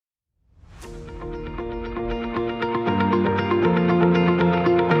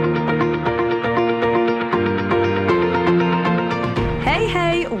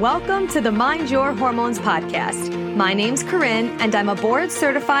to the Mind Your Hormones podcast. My name's Corinne, and I'm a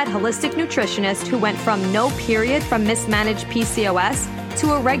board-certified holistic nutritionist who went from no period from mismanaged PCOS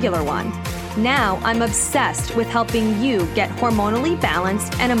to a regular one. Now I'm obsessed with helping you get hormonally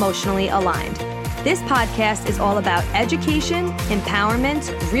balanced and emotionally aligned. This podcast is all about education,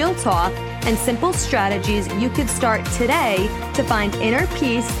 empowerment, real talk, and simple strategies you could start today to find inner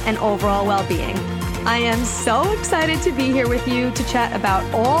peace and overall well-being. I am so excited to be here with you to chat about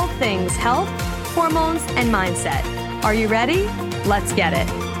all things health, hormones, and mindset. Are you ready? Let's get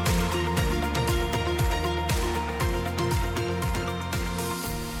it.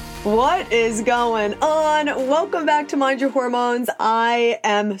 What is going on? Welcome back to Mind Your Hormones. I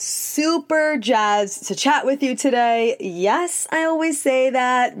am super jazzed to chat with you today. Yes, I always say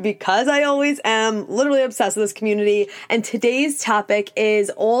that because I always am literally obsessed with this community. And today's topic is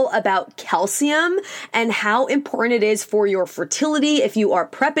all about calcium and how important it is for your fertility if you are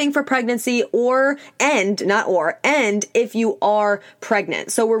prepping for pregnancy and if you are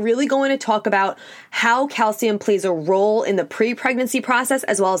pregnant. So we're really going to talk about how calcium plays a role in the pre-pregnancy process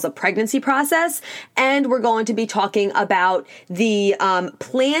as well as the pregnancy process. And we're going to be talking about the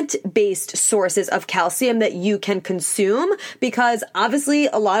plant-based sources of calcium that you can consume, because obviously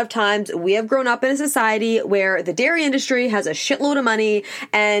a lot of times we have grown up in a society where the dairy industry has a shitload of money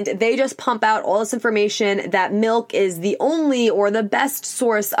and they just pump out all this information that milk is the only or the best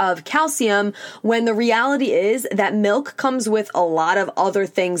source of calcium, when the reality is that milk comes with a lot of other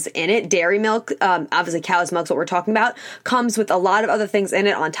things in it. Dairy milk, obviously cow's milk is what we're talking about, comes with a lot of other things in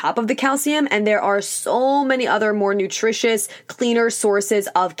it on top of the calcium, and there are so many other more nutritious, cleaner sources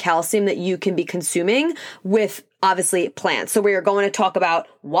of calcium that you can be consuming with obviously plants. So we are going to talk about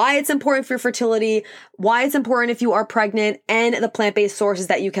why it's important for fertility, why it's important if you are pregnant, and the plant-based sources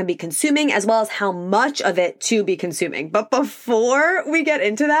that you can be consuming, as well as how much of it to be consuming. But before we get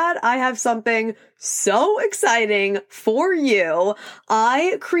into that, I have something so exciting for you.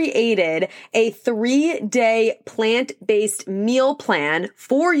 I created a 3-day plant-based meal plan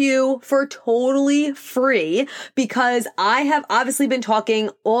for you for totally free, because I have obviously been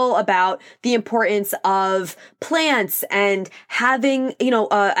talking all about the importance of plants and having,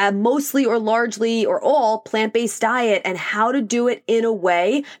 a mostly or largely or all plant-based diet, and how to do it in a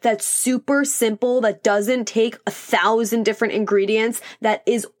way that's super simple, that doesn't take 1,000 different ingredients, that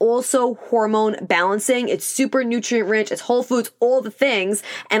is also hormone balancing. It's super nutrient rich. It's whole foods, all the things.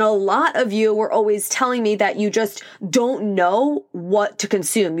 And a lot of you were always telling me that you just don't know what to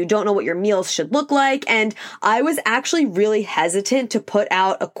consume. You don't know what your meals should look like. And I was actually really hesitant to put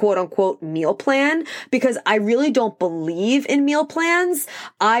out a quote unquote meal plan, because I really don't believe in meal plans.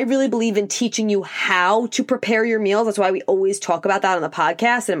 I really believe in teaching you how to prepare your meals. That's why we always talk about that on the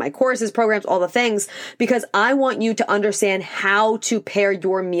podcast and in my courses, programs, all the things, because I want you to understand how to pair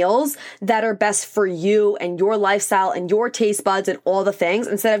your meals that are best for you and your lifestyle and your taste buds and all the things,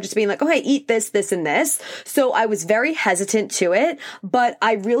 instead of just being like, okay, eat this, this, and this. So I was very hesitant to it, but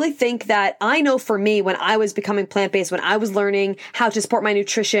I really think that I know for me, when I was becoming plant-based, when I was learning how to support my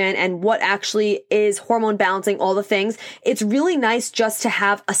nutrition and what actually is hormone balancing, all the things, it's really nice just to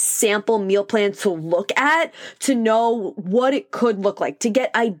have a sample meal plan to look at, to know what it could look like, to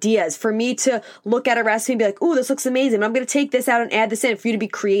get ideas, for me to look at a recipe and be like, oh, this looks amazing, but I'm going to take this out and add this in, for you to be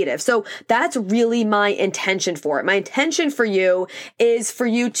creative. So that's really my intention for it. My intention for you is for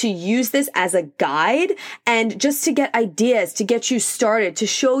you to use this as a guide and just to get ideas, to get you started, to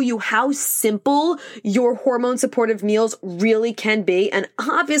show you how simple your hormone supportive meals really can be. And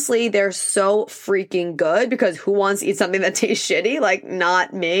obviously they're so freaking good, because who wants to eat something that tastes shitty? Like,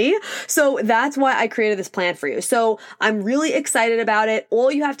 not me. So that's why I created this plan for you. So I'm really excited about it.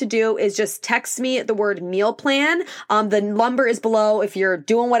 All you have to do is just text me the word meal plan. The number is below. If you're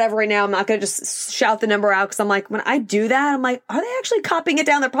doing whatever right now, I'm not going to just shout the number out, because I'm like, when I do that, I'm like, are they actually copying it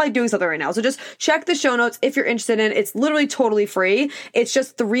down? They're probably doing something right now. So just check the show notes if you're interested in it. It's literally totally free. It's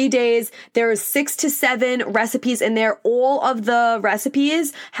just 3 days. There's 6 to 7 recipes in there. All of the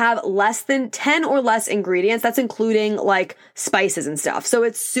recipes have less than 10 or less ingredients. That's including like spices and stuff. So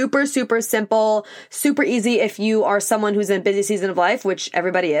it's super, super simple, super easy if you are someone who's in a busy season of life, which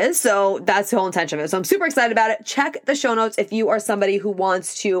everybody is. So that's the whole intention of it. So I'm super excited about it. Check the show notes if you are somebody who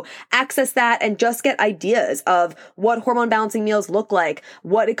wants to access that and just get ideas of what hormone balancing meals look like,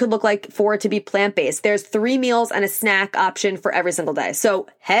 what it could look like for it to be plant-based. There's 3 meals and a snack option for every single day. So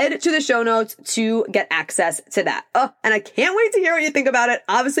head to the show notes to get access to that. Oh, and I can't wait to hear what you think about it.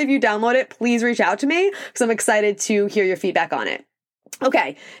 Obviously, if you download it, please reach out to me, because I'm excited to hear your feedback on it.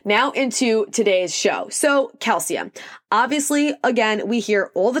 Okay, now into today's show. So calcium. Obviously, again, we hear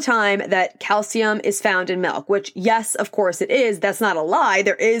all the time that calcium is found in milk, which yes, of course it is. That's not a lie.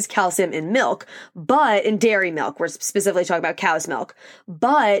 There is calcium in milk, but in dairy milk, we're specifically talking about cow's milk,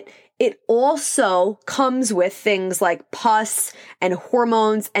 but it also comes with things like pus and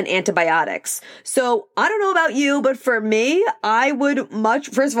hormones and antibiotics. So I don't know about you, but for me, I would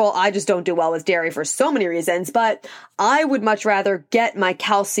first of all, I just don't do well with dairy for so many reasons, but I would much rather get my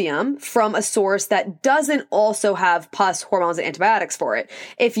calcium from a source that doesn't also have pus, hormones, and antibiotics for it.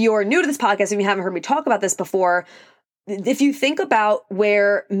 If you're new to this podcast and you haven't heard me talk about this before, if you think about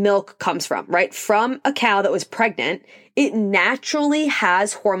where milk comes from, right? From a cow that was pregnant, it naturally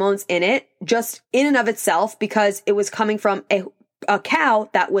has hormones in it just in and of itself because it was coming from a cow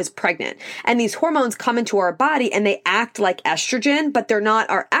that was pregnant. And these hormones come into our body and they act like estrogen, but they're not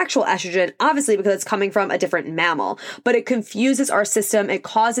our actual estrogen, obviously, because it's coming from a different mammal. But it confuses our system. It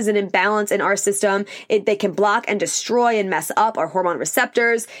causes an imbalance in our system. They can block and destroy and mess up our hormone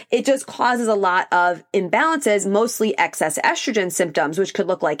receptors. It just causes a lot of imbalances, mostly excess estrogen symptoms, which could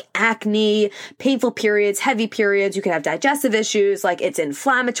look like acne, painful periods, heavy periods. You could have digestive issues, like it's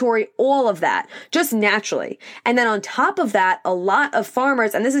inflammatory, all of that, just naturally. And then on top of that, a lot of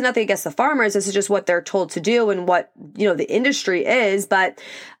farmers, and this is nothing against the farmers, this is just what they're told to do and what, the industry is, but,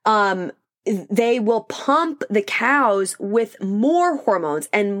 they will pump the cows with more hormones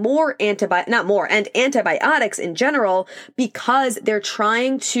and more antibiotics in general, because they're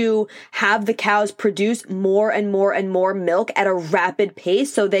trying to have the cows produce more and more and more milk at a rapid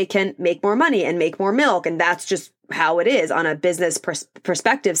pace so they can make more money and make more milk. And that's just how it is on a business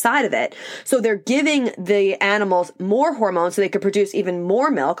perspective side of it. So they're giving the animals more hormones so they could produce even more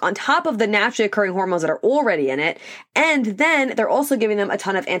milk on top of the naturally occurring hormones that are already in it. And then they're also giving them a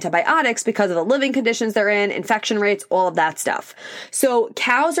ton of antibiotics because of the living conditions they're in, infection rates, all of that stuff. So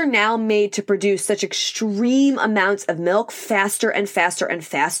cows are now made to produce such extreme amounts of milk faster and faster and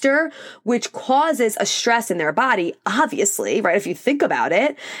faster, which causes a stress in their body, obviously, right? If you think about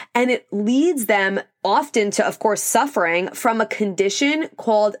it, and it leads them often to, of course, suffering from a condition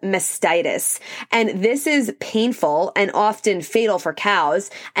called mastitis. And this is painful and often fatal for cows.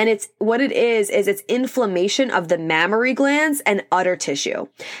 And it's inflammation of the mammary glands and udder tissue.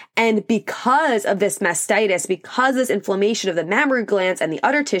 And because of this mastitis, because of this inflammation of the mammary glands and the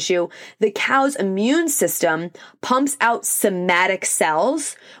udder tissue, the cow's immune system pumps out somatic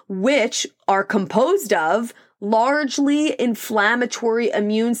cells, which are composed of largely inflammatory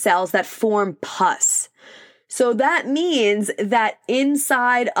immune cells that form pus. So that means that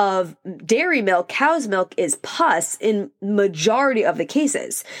inside of dairy milk, cow's milk is pus in majority of the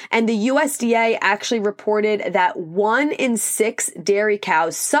cases. And the USDA actually reported that 1 in 6 dairy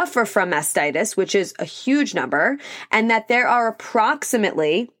cows suffer from mastitis, which is a huge number, and that there are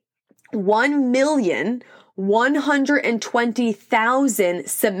approximately 1,120,000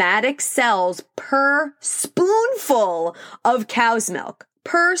 somatic cells per spoonful of cow's milk.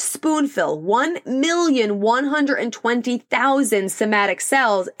 Per spoonful, 1,120,000 somatic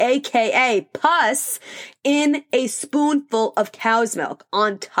cells, aka pus, in a spoonful of cow's milk,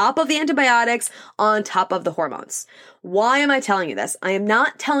 on top of the antibiotics, on top of the hormones. Why am I telling you this? I am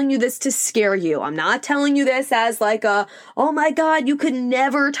not telling you this to scare you. I'm not telling you this as like oh my God, you could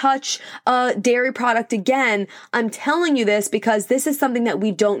never touch a dairy product again. I'm telling you this because this is something that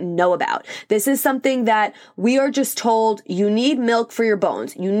we don't know about. This is something that we are just told you need milk for your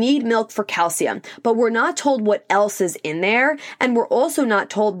bones. You need milk for calcium, but we're not told what else is in there. And we're also not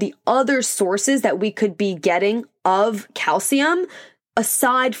told the other sources that we could be getting of calcium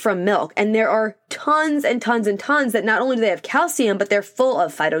aside from milk. And there are tons and tons and tons that not only do they have calcium, but they're full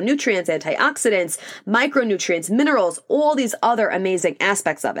of phytonutrients, antioxidants, micronutrients, minerals, all these other amazing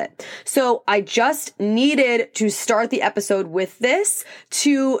aspects of it. So I just needed to start the episode with this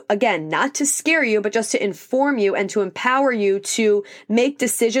to, again, not to scare you, but just to inform you and to empower you to make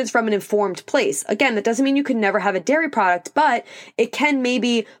decisions from an informed place. Again, that doesn't mean you can never have a dairy product, but it can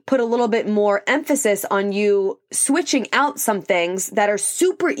maybe put a little bit more emphasis on you switching out some things that are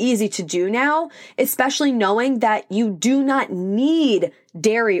super easy to do now, especially knowing that you do not need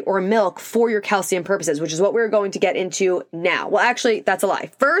dairy or milk for your calcium purposes, which is what we're going to get into now. Well, actually, that's a lie.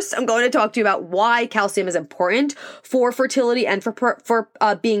 First, I'm going to talk to you about why calcium is important for fertility and for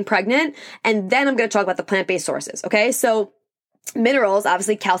being pregnant. And then I'm going to talk about the plant-based sources. Okay. So minerals,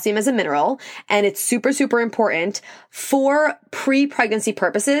 obviously calcium is a mineral, and it's super, super important for pre-pregnancy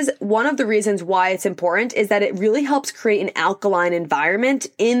purposes. One of the reasons why it's important is that it really helps create an alkaline environment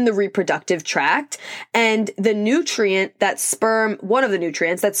in the reproductive tract. And the nutrient that one of the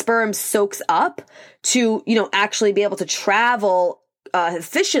nutrients that sperm soaks up to, actually be able to travel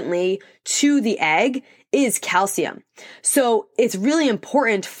efficiently to the egg is calcium. So it's really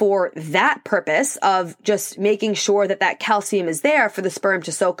important for that purpose of just making sure that that calcium is there for the sperm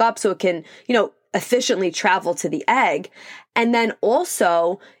to soak up so it can, efficiently travel to the egg. And then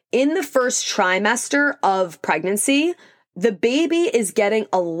also in the first trimester of pregnancy, the baby is getting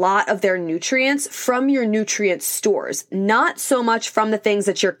a lot of their nutrients from your nutrient stores, not so much from the things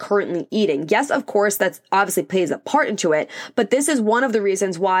that you're currently eating. Yes, of course, that's obviously plays a part into it, but this is one of the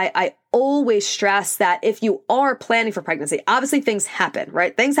reasons why I always stress that if you are planning for pregnancy, obviously things happen,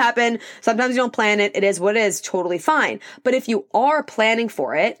 right? Things happen. Sometimes you don't plan it. It is what it is, totally fine. But if you are planning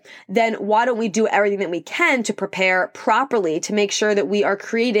for it, then why don't we do everything that we can to prepare properly to make sure that we are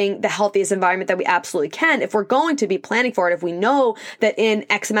creating the healthiest environment that we absolutely can? If we're going to be planning for it, if we know that in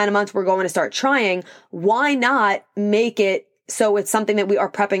X amount of months we're going to start trying, why not make it so it's something that we are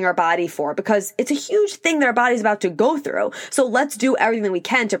prepping our body for, because it's a huge thing that our body's about to go through. So let's do everything that we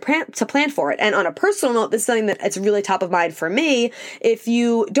can to plan for it. And on a personal note, this is something that it's really top of mind for me. If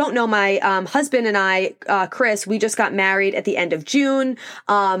you don't know, my husband and I, Chris, we just got married at the end of June.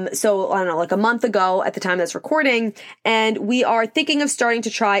 So I don't know, like a month ago at the time that's recording, and we are thinking of starting to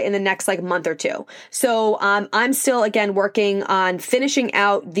try in the next month or two. So I'm still again working on finishing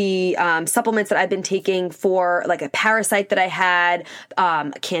out the supplements that I've been taking for like a parasite that I had,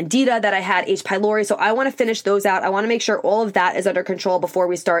 Candida that I had, H. pylori. So I want to finish those out. I want to make sure all of that is under control before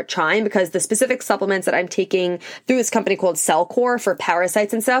we start trying, because the specific supplements that I'm taking through this company called Cellcore for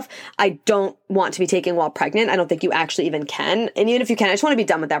parasites and stuff, I don't want to be taking while pregnant. I don't think you actually even can. And even if you can, I just want to be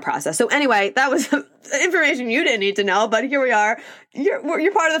done with that process. So anyway, that was information you didn't need to know, but here we are. You're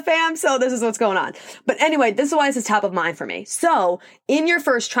part of the fam, so this is what's going on. But anyway, this is why this is top of mind for me. So in your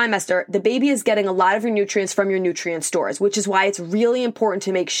first trimester, the baby is getting a lot of your nutrients from your nutrient stores, which is why it's really important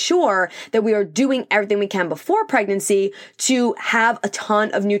to make sure that we are doing everything we can before pregnancy to have a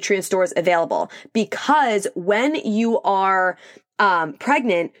ton of nutrient stores available. Because when you are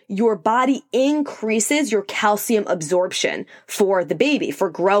pregnant, your body increases your calcium absorption for the baby, for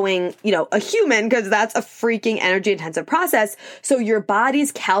growing, a human, because that's a freaking energy intensive process. So your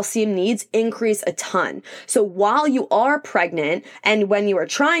body's calcium needs increase a ton. So while you are pregnant and when you are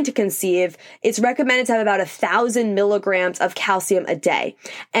trying to conceive, it's recommended to have about 1,000 milligrams of calcium a day.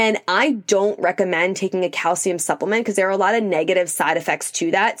 And I don't recommend taking a calcium supplement because there are a lot of negative side effects to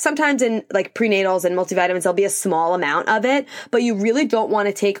that. Sometimes in prenatals and multivitamins, there'll be a small amount of it, but you really don't want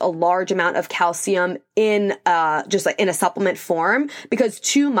to take a large amount of calcium in in a supplement form, because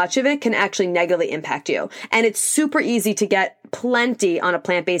too much of it can actually negatively impact you. And it's super easy to get plenty on a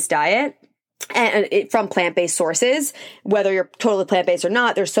plant-based diet and from plant-based sources, whether you're totally plant-based or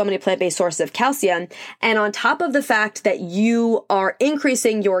not. There's so many plant-based sources of calcium. And on top of the fact that you are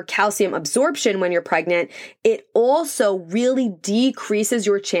increasing your calcium absorption when you're pregnant, it also really decreases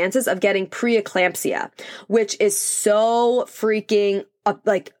your chances of getting preeclampsia, which is so freaking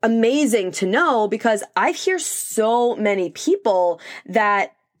amazing to know, because I hear so many people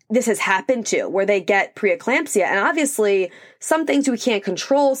that this has happened to, where they get preeclampsia. And obviously some things we can't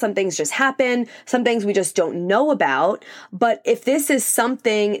control, some things just happen, some things we just don't know about. But if this is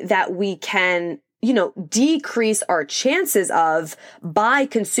something that we can decrease our chances of by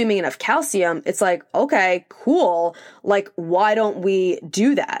consuming enough calcium, it's okay, cool. Why don't we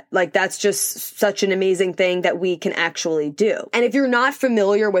do that? That's just such an amazing thing that we can actually do. And if you're not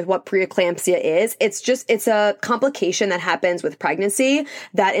familiar with what preeclampsia is, it's a complication that happens with pregnancy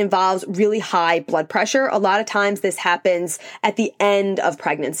that involves really high blood pressure. A lot of times this happens at the end of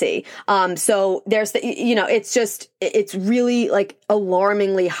pregnancy. So there's it's really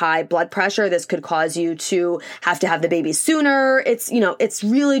alarmingly high blood pressure. This could cause you to have the baby sooner. It's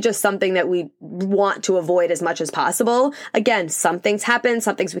really just something that we want to avoid as much as possible. Again, some things happen,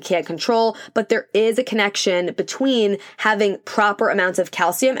 some things we can't control, but there is a connection between having proper amounts of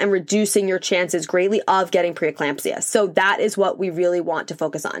calcium and reducing your chances greatly of getting preeclampsia. So that is what we really want to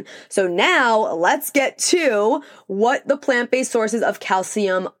focus on. So now let's get to what the plant-based sources of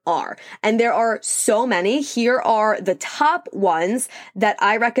calcium are. And there are so many. Here are the top ones that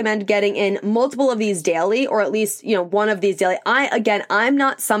I recommend getting in multiple of these daily, or at least, one of these daily. I'm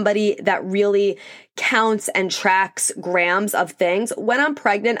not somebody that really counts and tracks grams of things. When I'm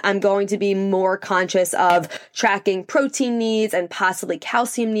pregnant, I'm going to be more conscious of tracking protein needs and possibly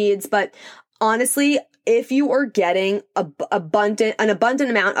calcium needs. But honestly, if you are getting an abundant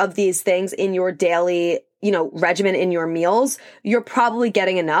amount of these things in your daily regimen in your meals, you're probably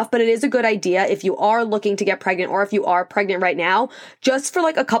getting enough. But it is a good idea if you are looking to get pregnant, or if you are pregnant right now, just for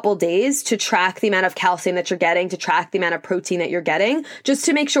like a couple days to track the amount of calcium that you're getting, to track the amount of protein that you're getting, just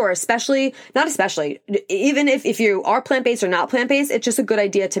to make sure, even if you are plant-based or not plant-based, it's just a good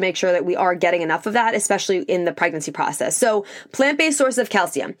idea to make sure that we are getting enough of that, especially in the pregnancy process. So plant-based source of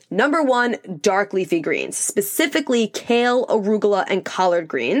calcium. Number one, dark leafy greens, specifically kale, arugula, and collard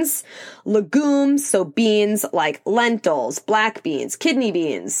greens. Legumes, so beans like lentils, black beans, kidney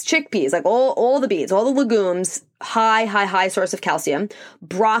beans, chickpeas, like all the beans, all the legumes, high source of calcium.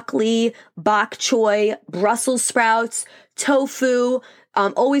 Broccoli, bok choy, Brussels sprouts, tofu,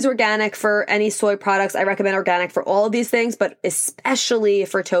 always organic for any soy products. I recommend organic for all of these things, but especially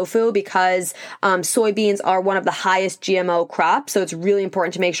for tofu, because soybeans are one of the highest GMO crops. So it's really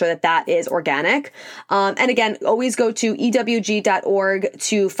important to make sure that that is organic. And again, always go to ewg.org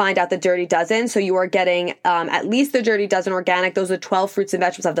to find out the Dirty Dozen. So you are getting at least the Dirty Dozen organic. Those are 12 fruits and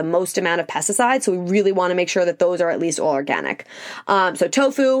vegetables that have the most amount of pesticides. So we really want to make sure that those are at least all organic. So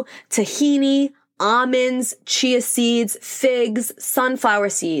tofu, tahini, almonds, chia seeds, figs, sunflower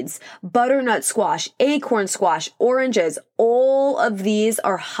seeds, butternut squash, acorn squash, oranges, all of these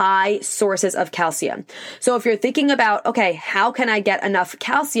are high sources of calcium. So if you're thinking about, okay, how can I get enough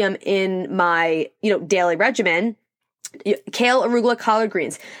calcium in my, daily regimen? Kale, arugula, collard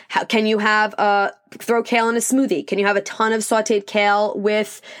greens. How can you have throw kale in a smoothie? Can you have a ton of sauteed kale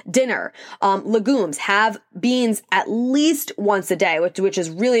with dinner? Legumes, have beans at least once a day, which is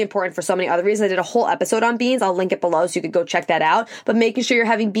really important for so many other reasons. I did a whole episode on beans. I'll link it below so you could go check that out. But making sure you're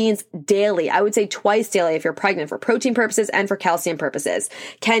having beans daily. I would say twice daily if you're pregnant, for protein purposes and for calcium purposes.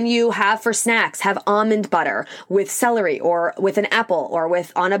 Can you have for snacks, have almond butter with celery or with an apple or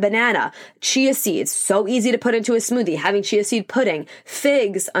on a banana? Chia seeds, so easy to put into a smoothie. Having chia seed pudding.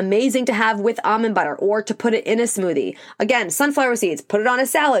 Figs, amazing to have with almond butter or to put it in a smoothie. Again, sunflower seeds, put it on a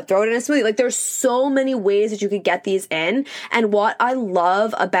salad, throw it in a smoothie. Like, there's so many ways that you could get these in. And what I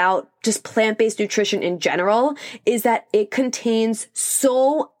love about just plant-based nutrition in general is that it contains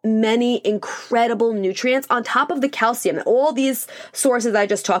so many incredible nutrients on top of the calcium. All these sources I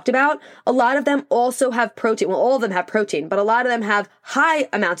just talked about, a lot of them also have protein. Well, all of them have protein, but a lot of them have high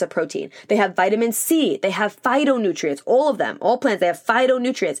amounts of protein. They have vitamin C. They have phytonutrients. All of them, all plants, they have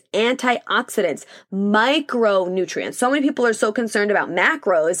phytonutrients, antioxidants, micronutrients. So many people are so concerned about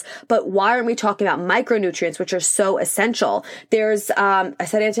macros, but why aren't we talking about micronutrients, which are so essential? There's, I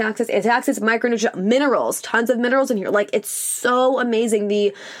said antioxidants, micronutrients, minerals, tons of minerals in here. Like, it's so amazing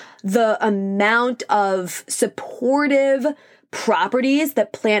the amount of supportive properties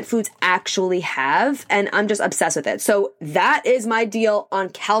that plant foods actually have. And I'm just obsessed with it. So that is my deal on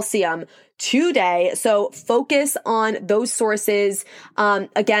calcium today. So focus on those sources.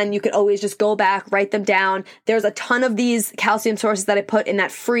 Again, you could always just go back, write them down. There's a ton of these calcium sources that I put in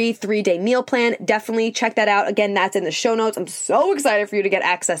that free 3-day meal plan. Definitely check that out. Again, that's in the show notes. I'm so excited for you to get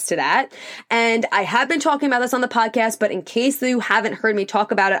access to that. And I have been talking about this on the podcast, but in case you haven't heard me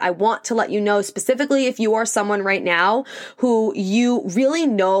talk about it, I want to let you know, specifically if you are someone right now who you really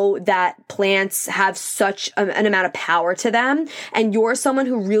know that plants have such an amount of power to them, and you're someone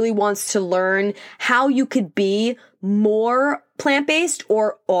who really wants to learn how you could be more plant-based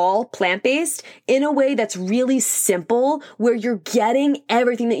or all plant-based in a way that's really simple, where you're getting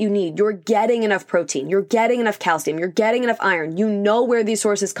everything that you need. You're getting enough protein. You're getting enough calcium. You're getting enough iron. You know where these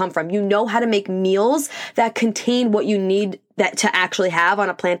sources come from. You know how to make meals that contain what you need that to actually have on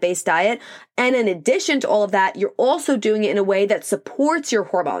a plant-based diet. And in addition to all of that, you're also doing it in a way that supports your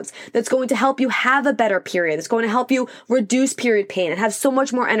hormones, that's going to help you have a better period. It's going to help you reduce period pain and have so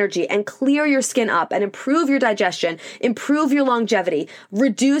much more energy and clear your skin up and improve your digestion, improve your longevity,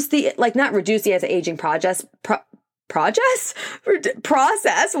 not reduce the anti-aging process. What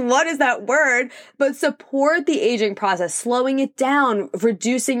is that word? But support the aging process, slowing it down,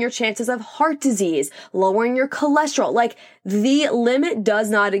 reducing your chances of heart disease, lowering your cholesterol. Like, the limit does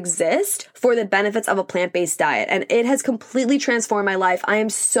not exist for the benefits of a plant-based diet. And it has completely transformed my life. I am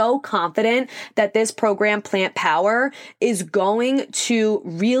so confident that this program, Plant Power, is going to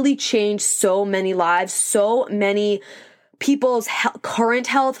really change so many lives, so many people's current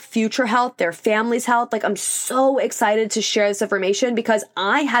health, future health, their family's health. Like, I'm so excited to share this information because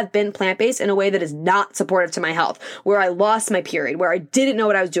I have been plant-based in a way that is not supportive to my health, where I lost my period, where I didn't know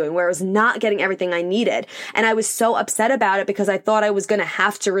what I was doing, where I was not getting everything I needed. And I was so upset about it because I thought I was going to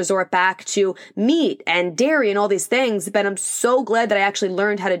have to resort back to meat and dairy and all these things. But I'm so glad that I actually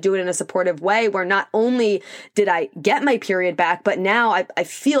learned how to do it in a supportive way, where not only did I get my period back, but now I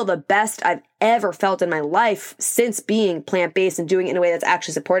feel the best I've ever felt in my life since being plant-based and doing it in a way that's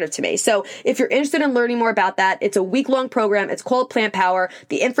actually supportive to me. So if you're interested in learning more about that, it's a week-long program. It's called Plant Power.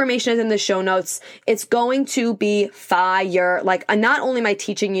 The information is in the show notes. It's going to be fire. Like, not only am I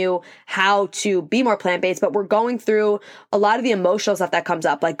teaching you how to be more plant-based, but we're going through a lot of the emotional stuff that comes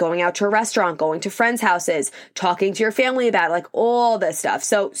up, like going out to a restaurant, going to friends' houses, talking to your family about it, like all this stuff.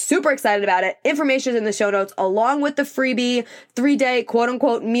 So super excited about it. Information is in the show notes, along with the freebie 3-day quote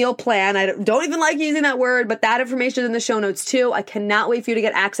unquote meal plan. I don't even like using that word, but that information is in the show notes too. I cannot wait for you to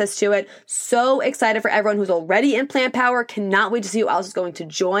get access to it. So excited for everyone who's already in Plant Power. Cannot wait to see who else is going to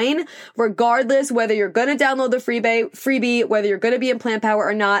join. Regardless, whether you're going to download the freebie, whether you're going to be in Plant Power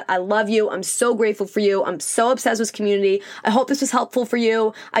or not, I love you. I'm so grateful for you. I'm so obsessed with this community. I hope this was helpful for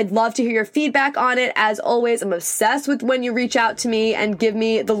you. I'd love to hear your feedback on it. As always, I'm obsessed with when you reach out to me and give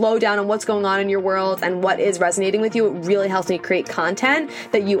me the lowdown on what's going on in your world and what is resonating with you. It really helps me create content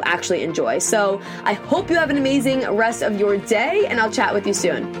that you actually enjoy. So I hope you have an amazing rest of your day, and I'll chat with you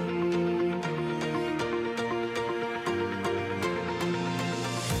soon.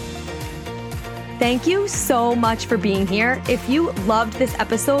 Thank you so much for being here. If you loved this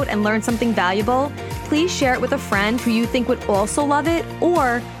episode and learned something valuable, please share it with a friend who you think would also love it,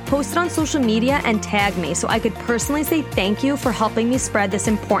 or post it on social media and tag me so I could personally say thank you for helping me spread this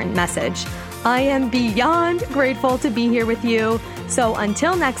important message. I am beyond grateful to be here with you. So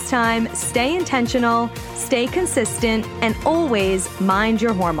until next time, stay intentional, stay consistent, and always mind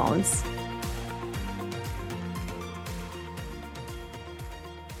your hormones.